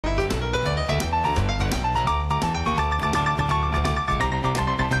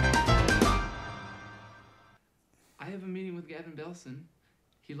Gavin Belson.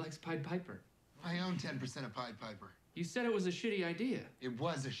 He likes Pied Piper. I own 10% of Pied Piper. You said it was a shitty idea. It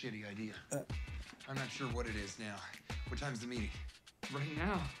was a shitty idea. I'm not sure what it is now. What time's the meeting? Right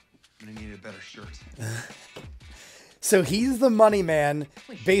now. I'm gonna need a better shirt. So he's the money man.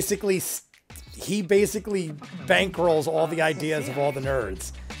 Basically, he basically bankrolls all the ideas of all the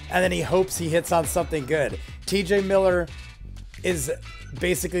nerds. And then he hopes he hits on something good. TJ Miller is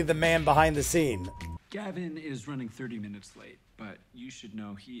basically the man behind the scene. Gavin is running 30 minutes late, but you should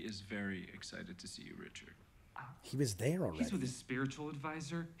know he is very excited to see you, Richard. He was there already. He's with his spiritual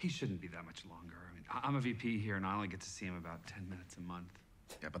advisor. He shouldn't be that much longer. I mean, I'm a VP here, and I only get to see him about 10 minutes a month.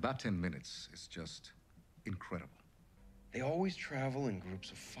 Yeah, but that 10 minutes is just incredible. They always travel in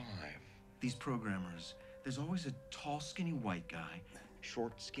groups of 5. These programmers, there's always a tall, skinny white guy,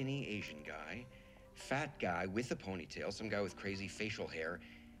 short, skinny Asian guy, fat guy with a ponytail, some guy with crazy facial hair,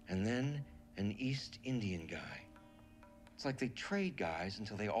 and then an East Indian guy. It's like they trade guys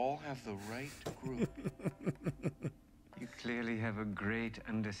until they all have the right group. You clearly have a great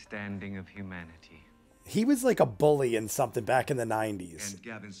understanding of humanity. He was like a bully in something back in the 90s. And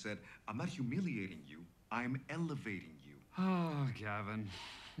Gavin said, I'm not humiliating you, I'm elevating you. Oh, Gavin.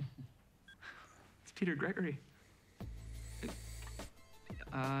 It's Peter Gregory.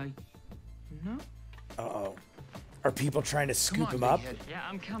 No? Uh-oh. Are people trying to scoop him up? Yeah,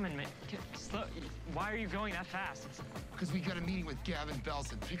 I'm coming, man. Slow. Why are you going that fast? Because we got a meeting with Gavin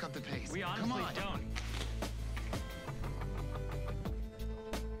Belson. Pick up the pace. We honestly don't.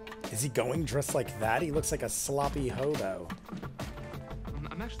 Is he going dressed like that? He looks like a sloppy hobo.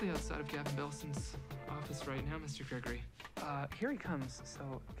 I'm actually outside of Gavin Belson's office right now, Mr. Gregory. Here he comes,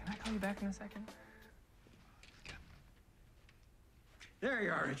 so can I call you back in a second? There you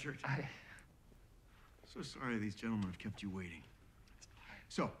are, Richard. So sorry these gentlemen have kept you waiting.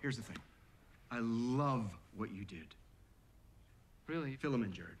 So, here's the thing. I love what you did. Really? Fill him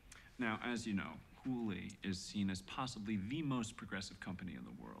in, Jared. Now, as you know, Hooli is seen as possibly the most progressive company in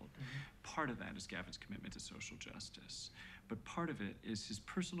the world. Part of that is Gavin's commitment to social justice, but part of it is his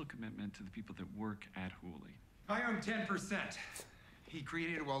personal commitment to the people that work at Hooli. I own 10%. He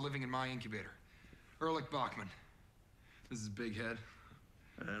created it while living in my incubator. Ehrlich Bachman. This is Big Head.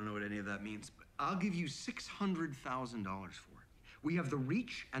 I don't know what any of that means, but I'll give you $600,000 for it. We have the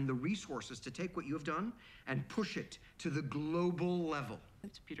reach and the resources to take what you have done and push it to the global level.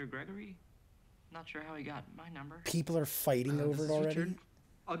 It's Peter Gregory. Not sure how he got my number. People are fighting over it already? Richard.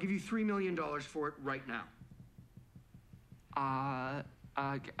 I'll give you $3 million for it right now.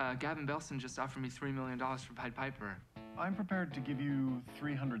 Gavin Belson just offered me $3 million for Pied Piper. I'm prepared to give you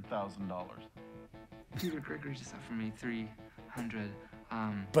 $300,000. Peter Gregory just offered me 300.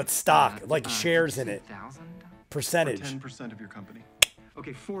 But stock, like shares in it. 1,000? Percentage. 10% of your company.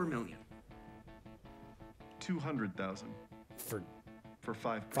 Okay, $4 million. 200,000. For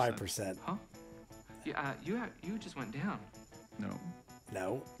 5%. 5%. Huh? Yeah, you just went down. No.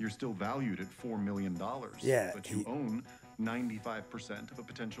 No. You're still valued at $4 million. Yeah. But you own 95% of a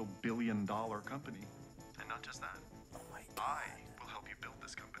potential billion-dollar company. And not just that. Oh my God. I will help you build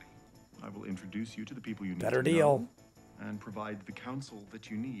this company. I will introduce you to the people you need Better to deal. know and provide the counsel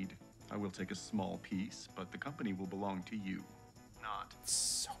that you need. I will take a small piece, but the company will belong to you, not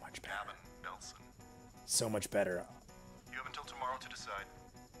So much better. Gavin Belson. So much better. You have until tomorrow to decide.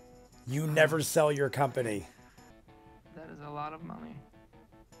 You never sell your company. That is a lot of money.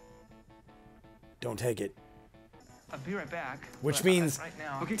 Don't take it. I'll be right back. Which but, means right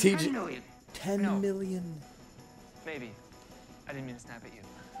now. Okay, TJ 10 million. 10 No. million. Maybe. I didn't mean to snap at you.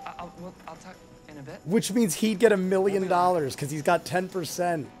 I'll talk in a bit. Which means he'd get $1 million because he's got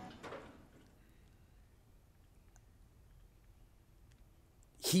 10%.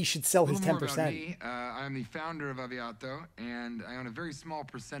 He should sell his 10%. I'm the founder of Aviato, and I own a very small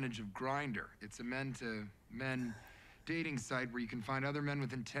percentage of Grindr. It's a men-to-men dating site where you can find other men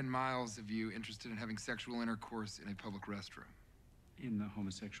within 10 miles of you interested in having sexual intercourse in a public restroom. In the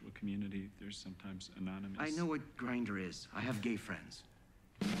homosexual community, there's sometimes anonymous. I know what Grindr is. I have gay friends.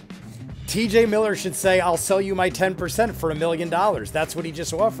 TJ Miller should say, I'll sell you my 10% for $1 million. That's what he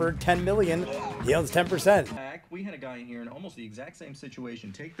just offered, 10 million. He owns 10%. We had a guy in here in almost the exact same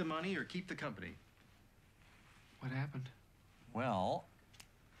situation. Take the money or keep the company. What happened? Well,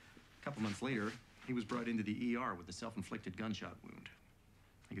 a couple months later, he was brought into the ER with a self-inflicted gunshot wound.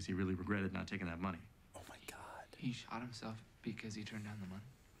 I guess he really regretted not taking that money. Oh my God. He shot himself because he turned down the money?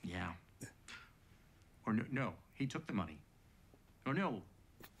 Yeah. Or no, he took the money. Or no.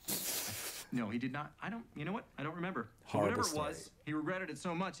 No, he did not. You know what? I don't remember. So Horrible whatever it story. was, he regretted it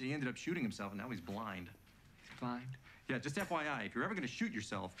so much that he ended up shooting himself, and now he's blind. He's blind. Yeah, just FYI, if you're ever going to shoot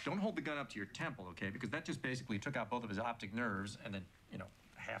yourself, don't hold the gun up to your temple, okay? Because that just basically took out both of his optic nerves and then, you know,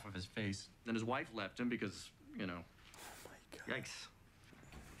 half of his face. Then his wife left him because, you know. Oh my God. Yikes.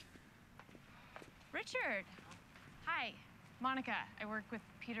 Richard. Hi, Monica. I work with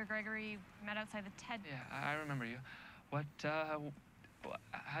Peter Gregory. Met outside the TED. Yeah, I remember you.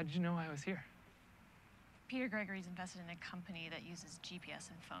 How did you know I was here? Peter Gregory's invested in a company that uses GPS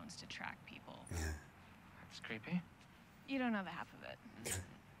and phones to track people. That's creepy. You don't know the half of it.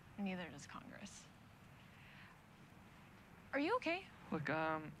 Neither does Congress. Are you okay? Look,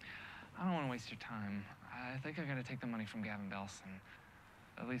 I don't want to waste your time. I think I gotta take the money from Gavin Belson.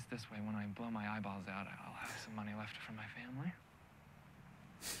 At least this way, when I blow my eyeballs out, I'll have some money left for my family.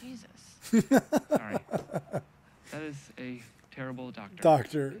 Jesus. Sorry. That is a terrible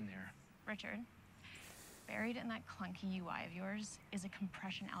doctor in there. Richard, buried in that clunky UI of yours is a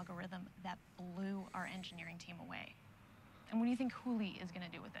compression algorithm that blew our engineering team away. And what do you think Hooli is gonna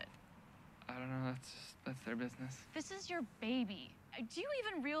do with it? I don't know, that's their business. This is your baby. Do you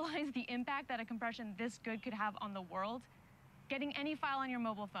even realize the impact that a compression this good could have on the world? Getting any file on your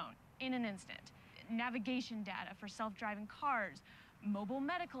mobile phone in an instant. Navigation data for self-driving cars, mobile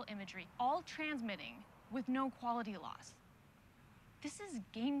medical imagery, all transmitting with no quality loss. This is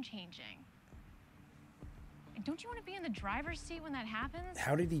game-changing. Don't you want to be in the driver's seat when that happens?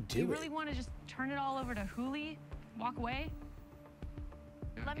 How did he do you it? really want to just turn it all over to Hooli, walk away?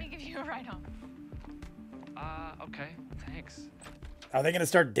 Let me give you a ride home. Okay, thanks. Are they gonna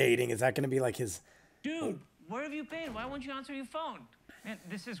start dating? Is that gonna be like his? Dude, where have you been? Why won't you answer your phone? Man,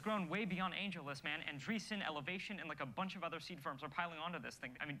 this has grown way beyond AngelList, man. Andreessen, Elevation, and like a bunch of other seed firms are piling onto this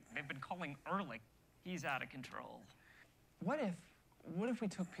thing. I mean, they've been calling Ehrlich. He's out of control. What if we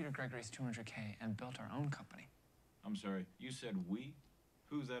took Peter Gregory's 200K and built our own company? I'm sorry, you said we?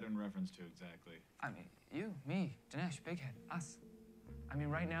 Who's that in reference to exactly? I mean, you, me, Dinesh, Bighead, us. I mean,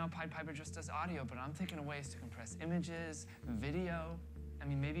 right now, Pied Piper just does audio, but I'm thinking of ways to compress images, video. I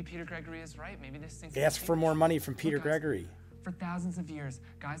mean, maybe Peter Gregory is right. Maybe this thing's... Ask for more money from Peter Gregory. For thousands of years,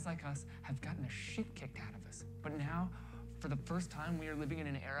 guys like us have gotten the shit kicked out of us. But now, for the first time, we are living in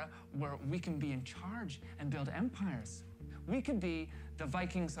an era where we can be in charge and build empires. We could be the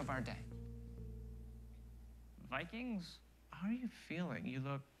Vikings of our day. Vikings? How are you feeling? You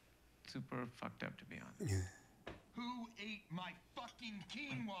look super fucked up, to be honest. Who ate my fucking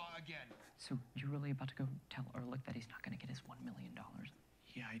quinoa again? So you're really about to go tell Ehrlich that he's not going to get his $1 million?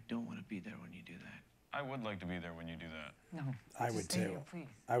 Yeah, I don't want to be there when you do that. I would like to be there when you do that. No. I would stay too. here, please.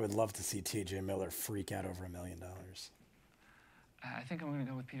 I would love to see T.J. Miller freak out over $1 million. I think I'm going to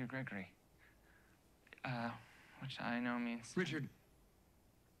go with Peter Gregory. Which I know means... Richard,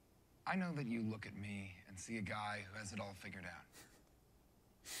 I know that you look at me and see a guy who has it all figured out.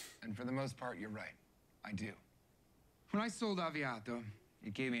 And for the most part, you're right. I do. When I sold Aviato,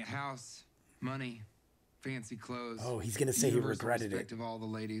 it gave me a house, money, fancy clothes. Oh, he's gonna say he universal regretted respect it. of all the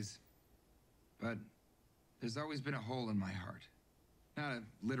ladies. But there's always been a hole in my heart. Not a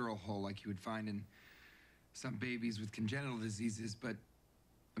literal hole like you would find in some babies with congenital diseases, but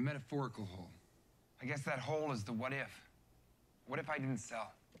a metaphorical hole. I guess that hole is the what if. What if I didn't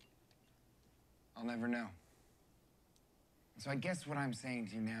sell? I'll never know. So I guess what I'm saying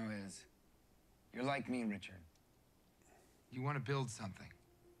to you now is, you're like me, Richard. You want to build something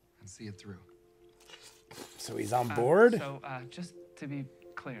and see it through. So he's on board? Just to be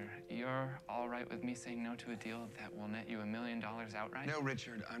clear, you're all right with me saying no to a deal that will net you $1 million outright? No,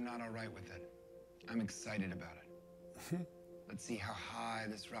 Richard, I'm not all right with it. I'm excited about it. Let's see how high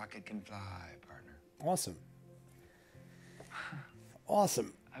this rocket can fly, partner. Awesome.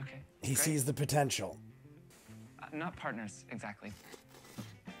 Awesome. Okay. He great. sees the potential. Not partners, exactly.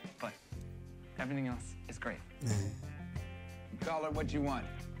 But everything else is great. Call it what you want.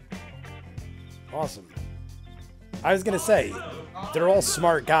 Awesome. I was gonna say, they're all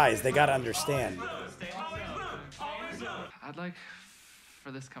smart guys. They gotta understand. I'd like for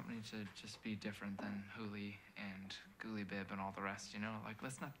this company to just be different than Hooli and Ghoulie Bib and all the rest, you know? Like,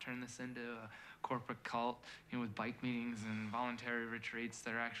 let's not turn this into a corporate cult, you know, with bike meetings and voluntary retreats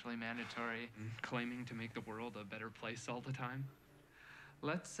that are actually mandatory, claiming to make the world a better place all the time.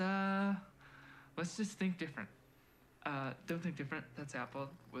 Let's just think different. Don't think different. That's Apple.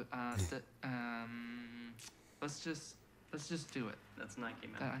 Let's just do it. That's Nike,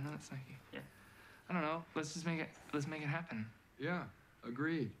 man. I know it's Nike. Yeah. I don't know. Let's make it happen. Yeah,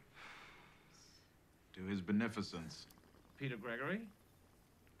 agreed. To his beneficence, Peter Gregory?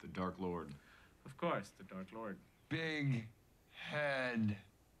 the Dark Lord. Of course, the Dark Lord. Big head.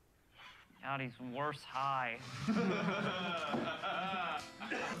 Howdy's worse high.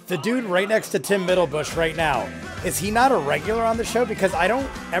 The dude right next to Tim Middlebush right now, is he not a regular on the show? Because I don't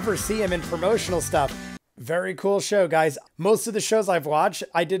ever see him in promotional stuff. Very cool show, guys. Most of the shows I've watched,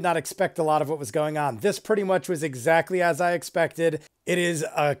 I did not expect a lot of what was going on. This pretty much was exactly as I expected. It is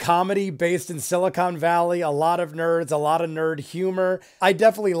a comedy based in Silicon Valley, a lot of nerds, a lot of nerd humor. I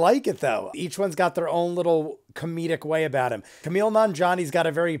definitely like it though. Each one's got their own little comedic way about him. Camille Nanjiani's got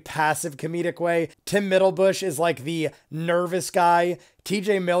a very passive comedic way. Tim Middlebush is like the nervous guy.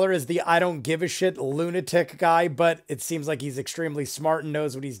 TJ Miller is the I don't give a shit lunatic guy, but it seems like he's extremely smart and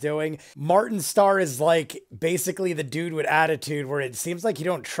knows what he's doing. Martin Starr is like basically the dude with attitude where it seems like you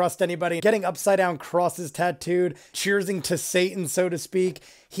don't trust anybody. Getting upside down crosses tattooed, cheersing to Satan, so to speak.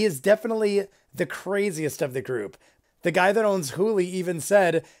 He is definitely the craziest of the group. The guy that owns Hulu even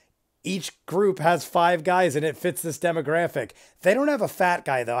said, each group has 5 guys and it fits this demographic. They don't have a fat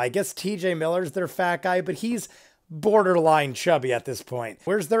guy though. I guess TJ Miller's their fat guy, but he's borderline chubby at this point.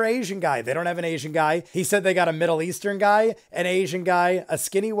 Where's their Asian guy? They don't have an Asian guy. He said they got a Middle Eastern guy, an Asian guy, a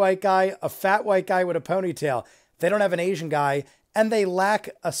skinny white guy, a fat white guy with a ponytail. They don't have an Asian guy, and they lack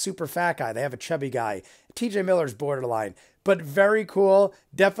a super fat guy. They have a chubby guy. TJ Miller's borderline, but very cool.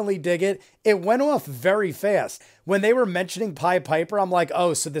 Definitely dig it. It went off very fast. When they were mentioning Pied Piper, I'm like,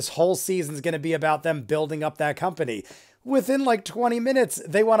 oh, so this whole season's going to be about them building up that company. Within like 20 minutes,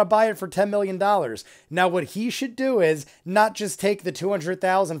 they want to buy it for $10 million. Now, what he should do is not just take the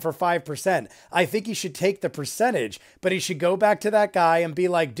 $200,000 for 5%. I think he should take the percentage, but he should go back to that guy and be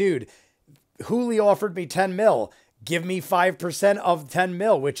like, dude, Hulu offered me 10 mil. Give me 5% of 10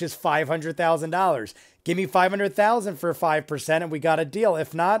 mil, which is $500,000. Give me $500,000 for 5% and we got a deal.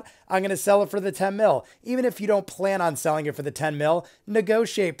 If not, I'm going to sell it for the 10 mil. Even if you don't plan on selling it for the 10 mil,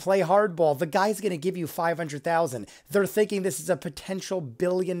 negotiate, play hardball. The guy's going to give you $500,000. They're thinking this is a potential $1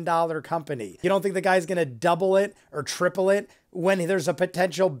 billion company. You don't think the guy's going to double it or triple it? When there's a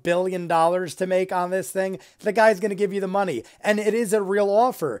potential $1 billion to make on this thing, the guy's going to give you the money. And it is a real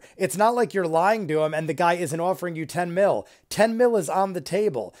offer. It's not like you're lying to him and the guy isn't offering you 10 mil. 10 mil is on the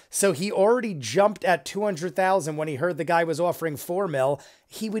table. So he already jumped at 200,000 when he heard the guy was offering 4 mil.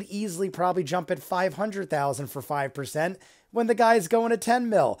 He would easily probably jump at 500,000 for 5% when the guy's going to 10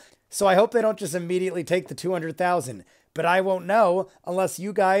 mil. So I hope they don't just immediately take the 200,000. But I won't know unless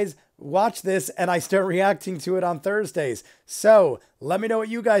you guys watch this and I start reacting to it on Thursdays. So let me know what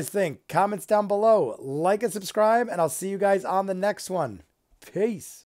you guys think. Comments down below. Like and subscribe, and I'll see you guys on the next one. Peace.